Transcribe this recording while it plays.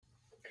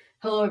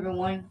Hello,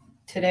 everyone.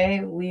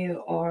 Today we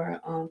are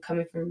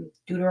coming from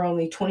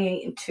Deuteronomy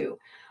 28:2.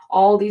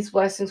 All these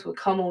blessings will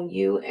come on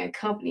you and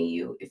accompany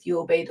you if you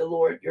obey the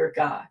Lord your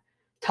God.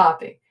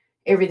 Topic: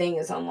 Everything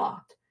is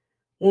unlocked.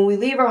 When we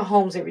leave our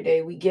homes every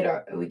day, we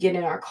get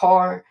in our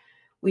car.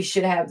 We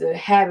should have the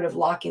habit of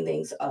locking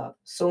things up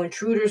so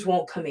intruders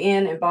won't come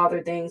in and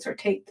bother things or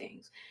take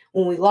things.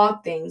 When we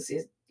lock things,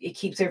 it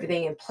keeps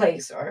everything in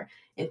place or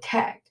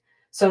intact.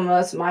 Some of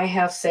us might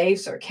have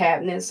safes or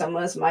cabinets. Some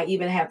of us might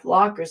even have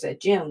lockers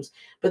at gyms.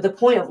 But the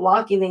point of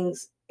locking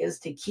things is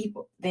to keep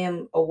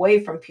them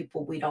away from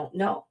people we don't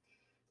know,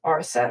 or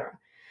etc.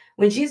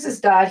 When Jesus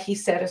died, he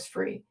set us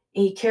free.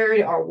 And he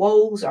carried our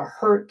woes, our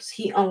hurts.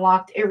 He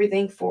unlocked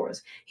everything for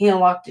us. He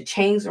unlocked the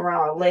chains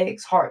around our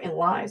legs, heart, and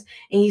lives,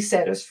 and he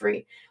set us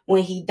free.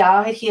 When he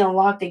died, he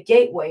unlocked a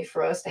gateway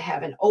for us to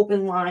have an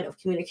open line of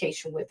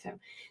communication with him.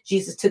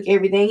 Jesus took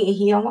everything and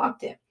he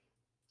unlocked it.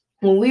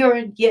 When we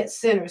were yet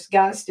sinners,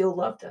 God still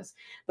loved us.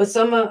 But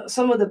some of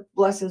the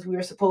blessings we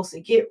were supposed to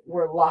get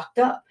were locked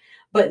up.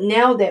 But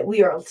now that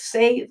we are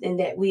saved and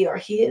that we are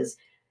his,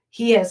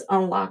 he has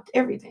unlocked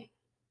everything.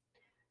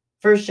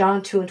 1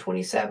 John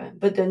 2:27.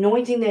 But the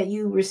anointing that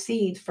you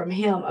received from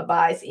him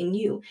abides in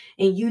you,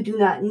 and you do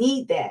not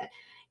need that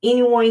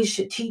anyone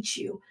should teach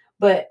you.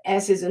 But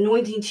as his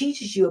anointing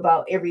teaches you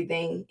about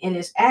everything and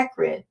is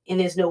accurate and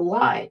is no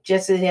lie,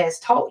 just as it has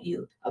taught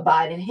you,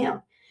 abide in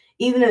him.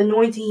 Even the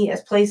anointing he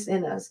has placed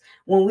in us,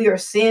 when we are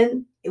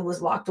sin, it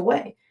was locked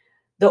away.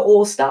 The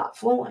oil stopped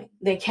flowing,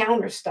 the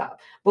encounter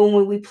stopped. But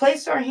when we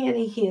placed our hand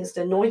in his,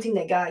 the anointing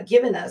that God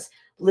given us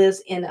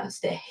lives in us,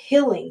 the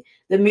healing,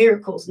 the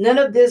miracles. None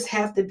of this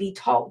have to be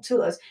taught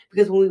to us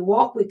because when we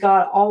walk with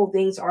God, all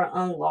things are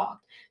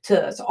unlocked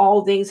to us.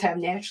 All things have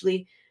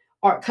naturally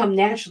or come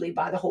naturally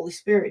by the Holy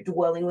Spirit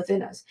dwelling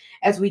within us.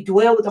 As we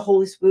dwell with the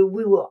Holy Spirit,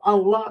 we will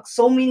unlock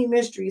so many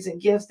mysteries and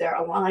gifts that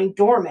are lying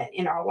dormant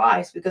in our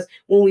lives because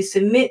when we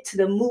submit to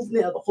the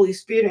movement of the Holy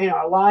Spirit in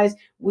our lives,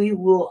 we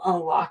will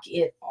unlock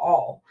it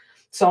all.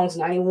 Songs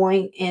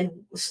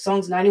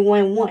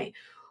 91:1.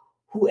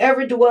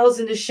 Whoever dwells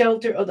in the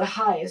shelter of the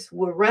highest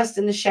will rest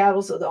in the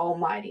shadows of the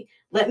Almighty.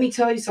 Let me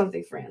tell you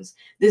something, friends.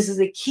 This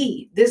is a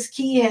key. This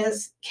key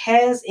has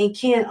and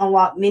can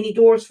unlock many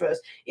doors for us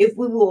if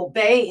we will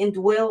obey and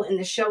dwell in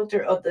the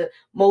shelter of the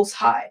Most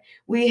High.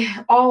 We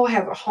all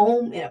have a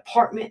home, an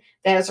apartment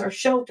that is our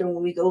shelter.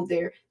 When we go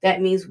there,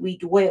 that means we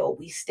dwell,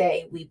 we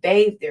stay, we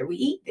bathe there, we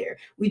eat there,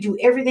 we do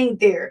everything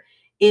there.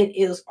 It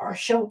is our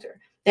shelter.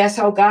 That's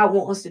how God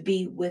wants us to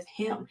be with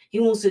him.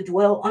 He wants to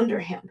dwell under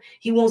him.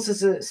 He wants us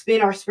to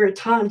spend our spare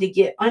time to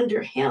get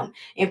under him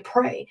and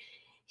pray.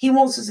 He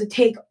wants us to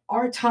take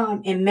our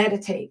time and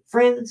meditate.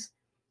 Friends,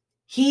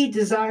 he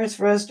desires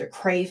for us to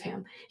crave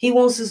him. He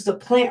wants us to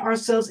plant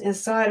ourselves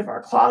inside of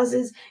our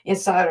closets,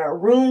 inside our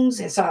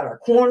rooms, inside our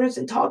corners,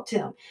 and talk to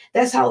him.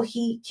 That's how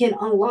he can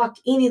unlock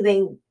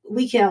anything.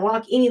 We can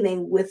unlock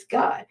anything with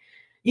God.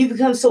 You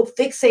become so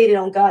fixated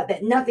on God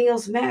that nothing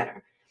else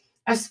matters.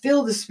 I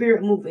feel the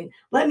spirit moving.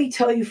 Let me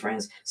tell you,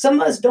 friends, some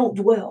of us don't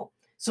dwell.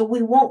 So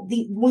we want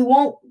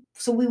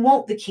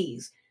the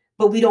keys,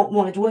 but we don't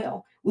want to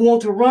dwell. We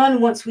want to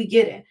run once we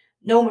get it.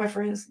 No, my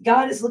friends,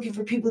 God is looking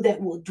for people that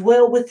will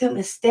dwell with him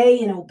and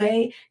stay and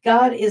obey.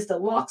 God is the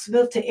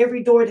locksmith to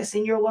every door that's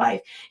in your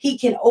life. He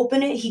can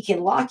open it, he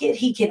can lock it,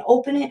 he can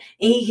open it,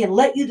 and he can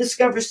let you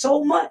discover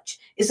so much.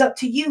 It's up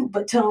to you.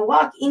 But to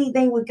unlock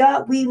anything with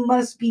God, we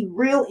must be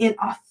real and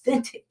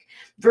authentic.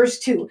 Verse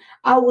 2.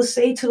 I will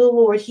say to the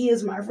Lord, he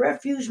is my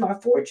refuge, my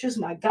fortress,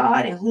 my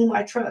God, in whom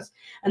I trust.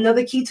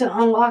 Another key to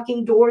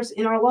unlocking doors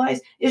in our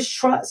lives is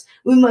trust.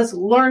 We must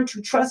learn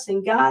to trust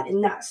in God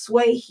and not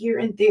sway here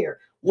and there.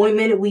 One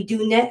minute we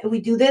do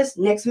this,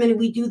 next minute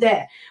we do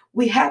that.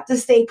 We have to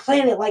stay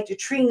planted like the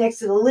tree next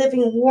to the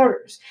living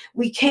waters.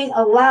 We can't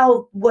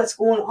allow what's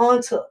going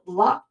on to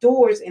lock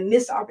doors and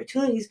miss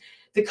opportunities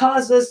to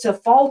cause us to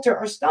falter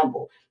or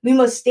stumble. We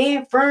must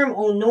stand firm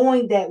on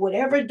knowing that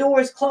whatever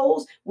door is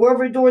closed,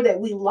 wherever door that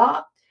we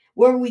locked,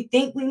 wherever we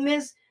think we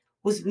missed,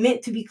 was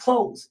meant to be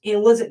closed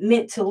and wasn't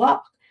meant to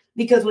lock.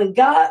 Because when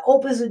God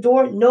opens the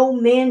door, no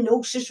man,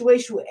 no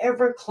situation will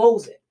ever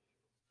close it.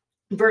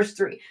 Verse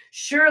 3.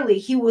 Surely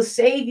he will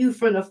save you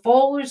from the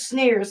fowler's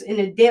snares and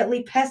the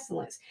deadly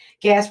pestilence.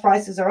 Gas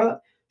prices are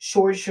up,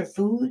 shortage of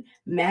food,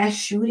 mass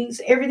shootings.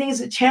 Everything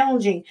is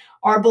challenging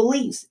our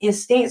beliefs and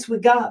stance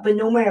with God. But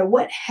no matter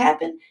what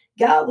happened,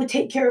 God will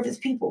take care of his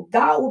people.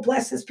 God will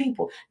bless his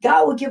people.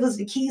 God will give us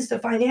the keys to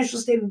financial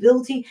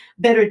stability,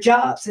 better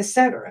jobs,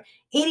 etc.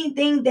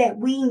 Anything that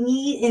we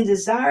need and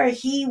desire,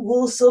 he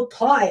will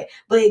supply it.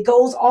 But it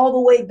goes all the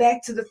way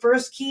back to the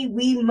first key.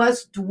 We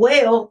must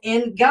dwell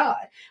in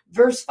God.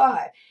 Verse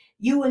 5.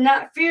 You will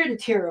not fear the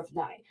terror of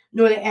night,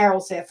 nor the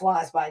arrows that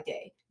flies by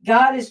day.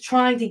 God is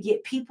trying to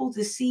get people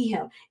to see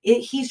him.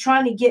 He's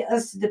trying to get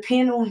us to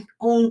depend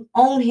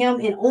on him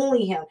and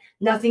only him,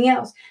 nothing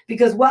else.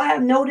 Because what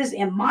I've noticed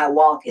in my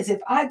walk is if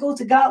I go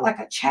to God like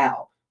a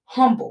child,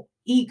 humble,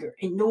 eager,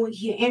 and knowing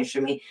he'll answer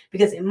me,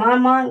 because in my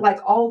mind, like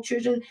all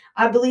children,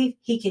 I believe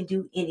he can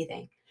do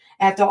anything.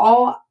 After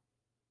all,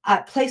 I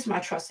place my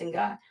trust in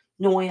God.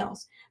 no one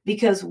else.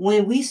 Because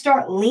when we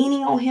start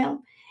leaning on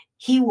him,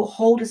 he will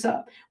hold us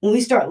up. When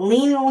we start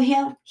leaning on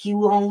him, he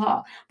will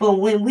unlock. But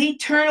when we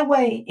turn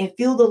away and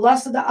feel the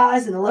lust of the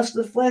eyes and the lust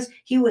of the flesh,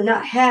 he would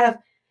not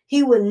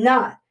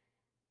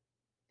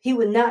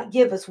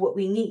give us what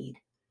we need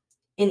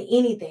in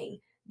anything.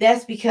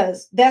 That's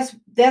because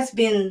that's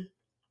been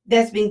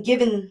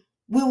given.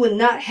 We will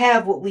not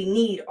have what we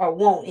need or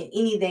want in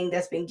anything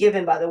that's been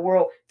given by the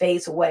world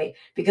fades away,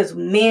 because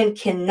man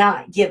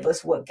cannot give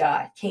us what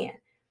God can.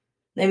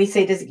 Let me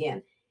say this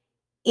again.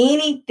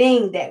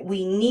 Anything that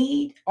we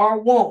need or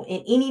want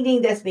and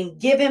anything that's been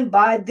given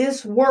by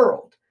this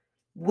world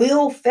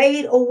will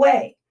fade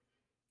away.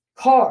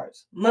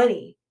 Cars,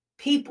 money,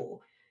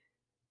 people,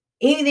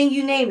 anything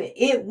you name it,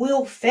 it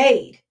will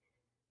fade.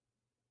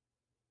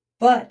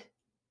 But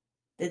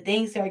the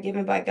things that are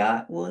given by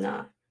God will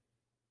not.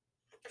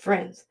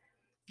 Friends,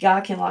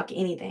 God can lock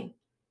anything.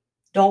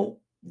 Don't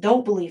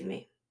believe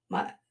me.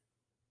 My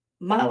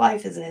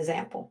life is an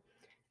example.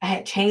 I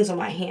had chains on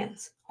my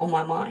hands, on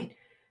my mind.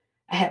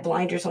 I had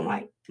blinders on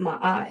my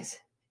eyes,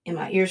 and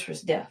my ears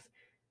was deaf.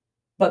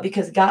 But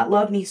because God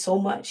loved me so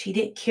much, he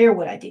didn't care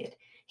what I did.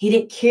 He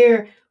didn't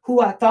care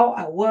who I thought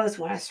I was.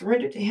 When I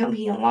surrendered to him,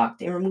 he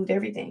unlocked and removed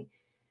everything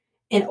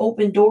and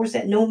opened doors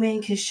that no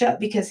man can shut,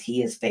 because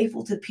he is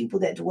faithful to the people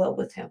that dwell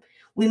with him.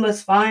 We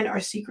must find our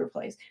secret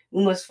place.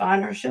 We must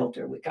find our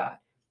shelter with God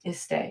and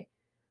stay.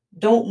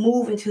 Don't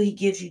move until he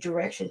gives you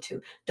direction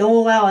to. Don't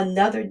allow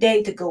another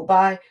day to go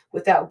by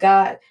without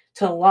God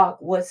to unlock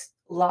what's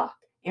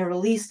locked and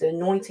release the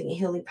anointing and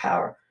healing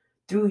power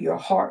through your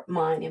heart,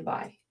 mind, and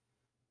body.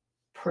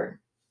 Prayer.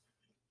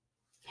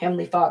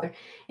 Heavenly Father,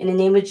 in the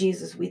name of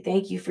Jesus, we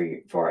thank you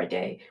for our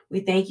day. We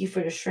thank you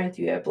for the strength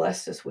you have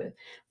blessed us with.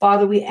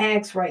 Father, we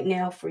ask right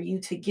now for you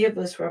to give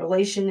us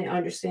revelation and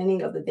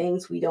understanding of the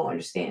things we don't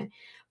understand.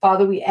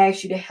 Father, we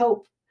ask you to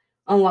help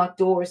unlock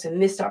doors and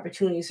missed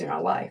opportunities in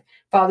our life.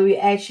 Father, we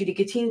ask you to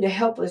continue to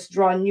help us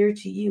draw near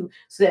to you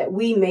so that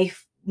we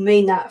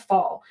may not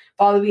fall.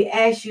 Father, we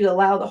ask you to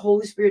allow the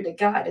Holy Spirit to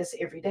guide us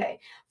every day.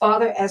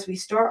 Father, as we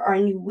start our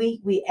new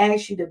week, we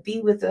ask you to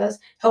be with us.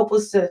 Help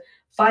us to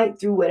fight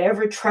through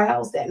whatever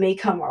trials that may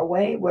come our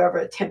way,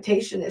 wherever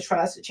temptation that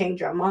tries to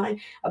change our mind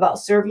about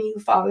serving you.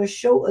 Father,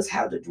 show us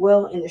how to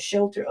dwell in the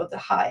shelter of the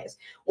highest.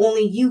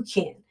 Only you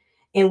can.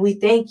 And we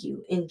thank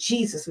you in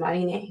Jesus'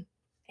 mighty name.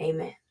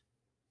 Amen.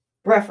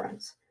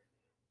 Reference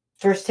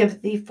 1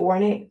 Timothy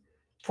 4:8.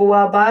 For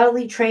while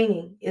bodily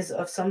training is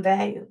of some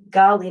value,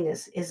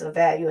 godliness is of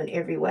value in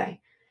every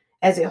way,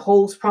 as it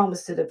holds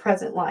promise to the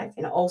present life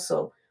and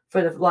also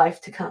for the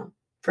life to come.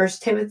 1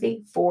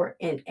 Timothy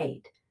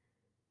 4:8.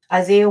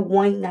 Isaiah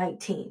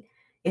 1:19.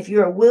 If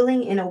you are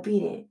willing and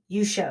obedient,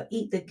 you shall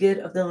eat the good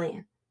of the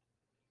land.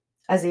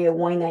 Isaiah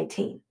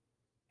 1:19.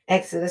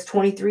 Exodus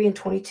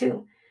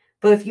 23:22.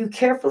 But if you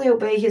carefully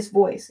obey his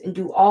voice and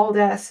do all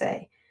that I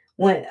say,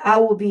 when I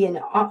will be an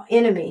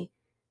enemy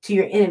to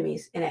your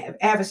enemies and an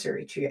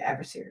adversary to your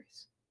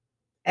adversaries.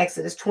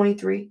 Exodus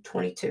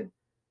 23:22.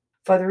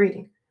 Further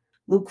reading.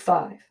 Luke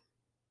 5.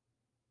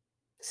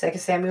 2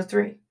 Samuel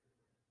 3.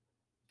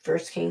 1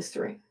 Kings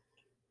 3.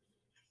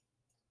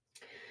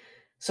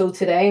 So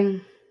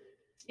today,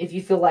 if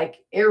you feel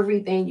like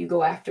everything you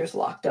go after is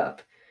locked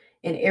up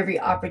and every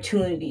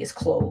opportunity is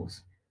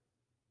closed,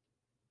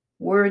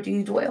 where do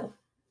you dwell?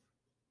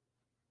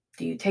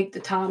 Do you take the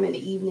time in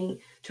the evening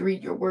to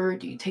read your word?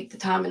 Do you take the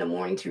time in the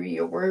morning to read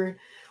your word?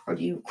 Or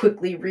do you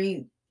quickly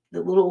read the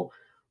little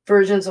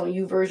versions on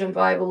YouVersion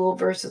Bible, little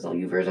verses on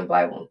YouVersion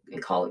Bible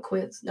and call it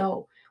quits?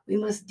 No, we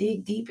must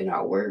dig deep in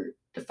our word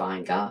to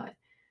find God.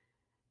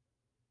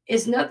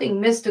 It's nothing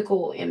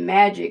mystical and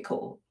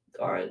magical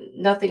or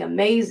nothing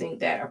amazing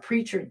that a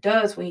preacher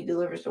does when he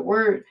delivers the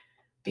word,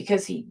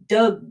 because he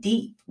dug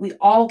deep. We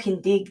all can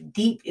dig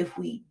deep if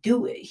we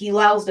do it. He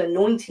allows the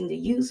anointing to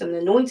use him. The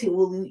anointing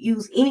will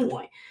use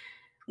anyone.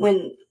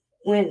 When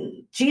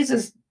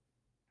Jesus,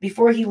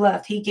 before he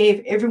left, he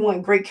gave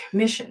everyone great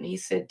commission. He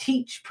said,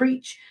 teach,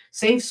 preach,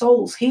 save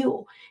souls,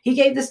 heal. He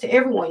gave this to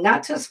everyone,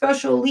 not to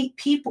special elite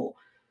people.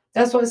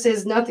 That's why it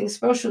says nothing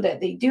special that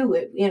they do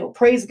it.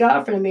 Praise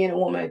God for the man and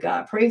woman of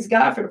God. Praise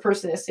God for the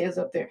person that stands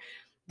up there.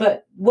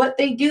 But what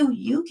they do,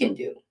 you can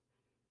do.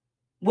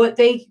 What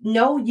they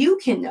know, you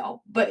can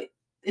know. But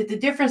the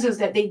difference is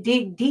that they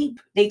dig deep.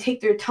 They take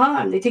their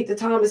time. They take the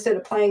time instead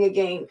of playing a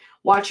game,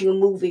 watching a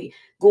movie,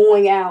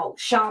 going out,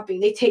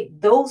 shopping. They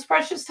take those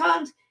precious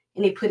times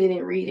and they put it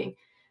in reading.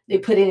 They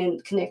put it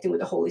in connecting with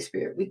the Holy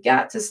Spirit. We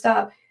got to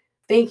stop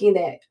thinking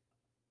that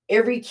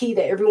every key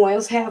that everyone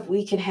else have,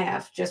 we can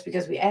have just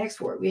because we ask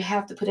for it. We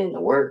have to put in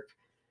the work.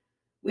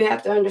 We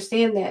have to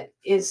understand that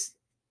it's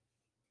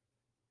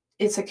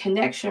a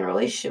connection,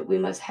 relationship we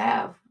must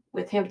have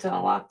with him to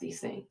unlock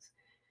these things.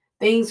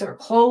 Things are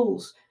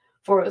closed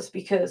for us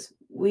because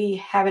we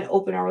haven't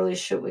opened our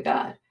relationship with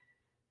God.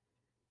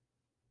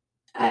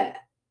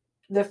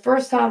 The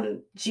first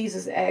time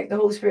the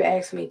Holy Spirit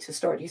asked me to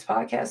start these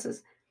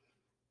podcasts,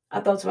 I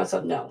thought to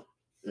myself, no,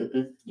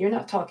 you're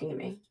not talking to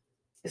me.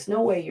 There's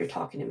no way you're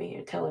talking to me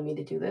and telling me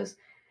to do this,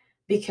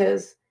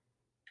 because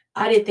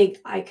I didn't think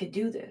I could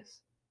do this.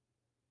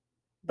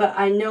 But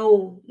I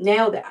know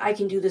now that I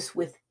can do this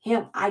with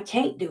him. I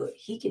can't do it.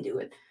 He can do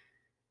it.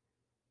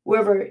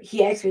 Wherever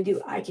he asks me to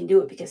do, I can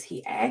do it because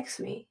he asked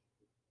me.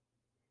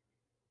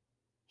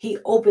 He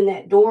opened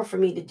that door for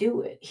me to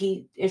do it.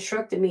 He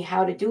instructed me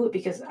how to do it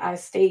because I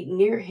stayed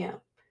near him.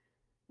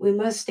 We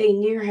must stay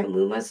near him.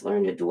 We must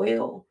learn to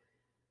dwell.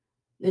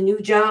 The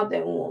new job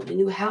that we want, the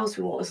new house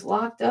we want is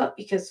locked up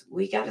because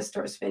we got to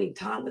start spending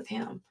time with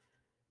him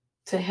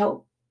to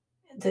help,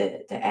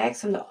 to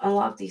ask him to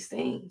unlock these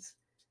things.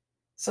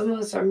 Some of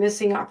us are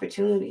missing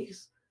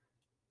opportunities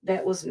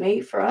that was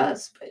made for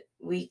us, but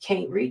we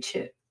can't reach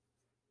it.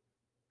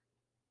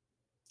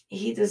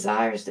 He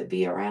desires to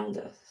be around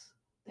us.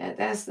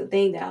 That's the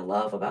thing that I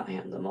love about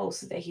him the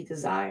most, is that he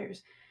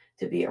desires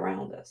to be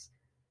around us.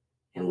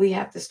 And we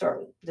have to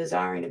start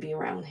desiring to be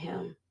around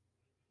him.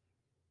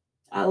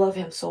 I love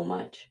him so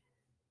much.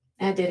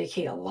 And I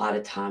dedicate a lot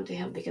of time to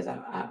him because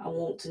I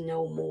want to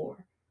know more.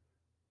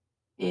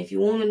 And if you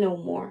want to know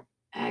more,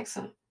 ask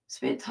him.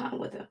 Spend time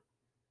with him.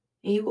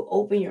 And he will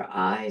open your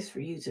eyes for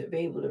you to be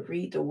able to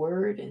read the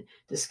word and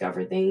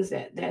discover things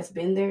that's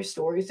been there,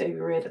 stories that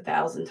you read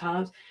 1,000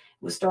 times.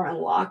 Will start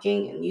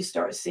unlocking and you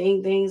start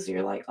seeing things. And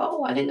you're like,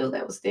 oh, I didn't know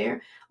that was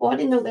there. Oh, I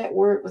didn't know that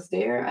word was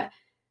there.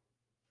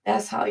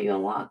 That's how you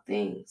unlock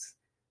things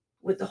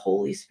with the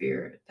Holy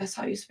Spirit. That's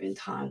how you spend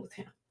time with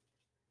him.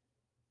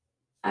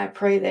 I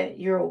pray that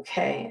you're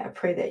okay. I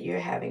pray that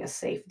you're having a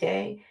safe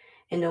day.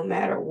 And no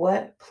matter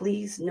what,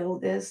 please know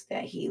this,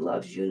 that he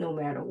loves you no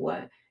matter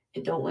what.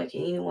 And don't let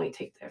anyone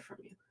take that from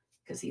you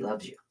because he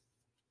loves you.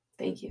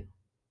 Thank you.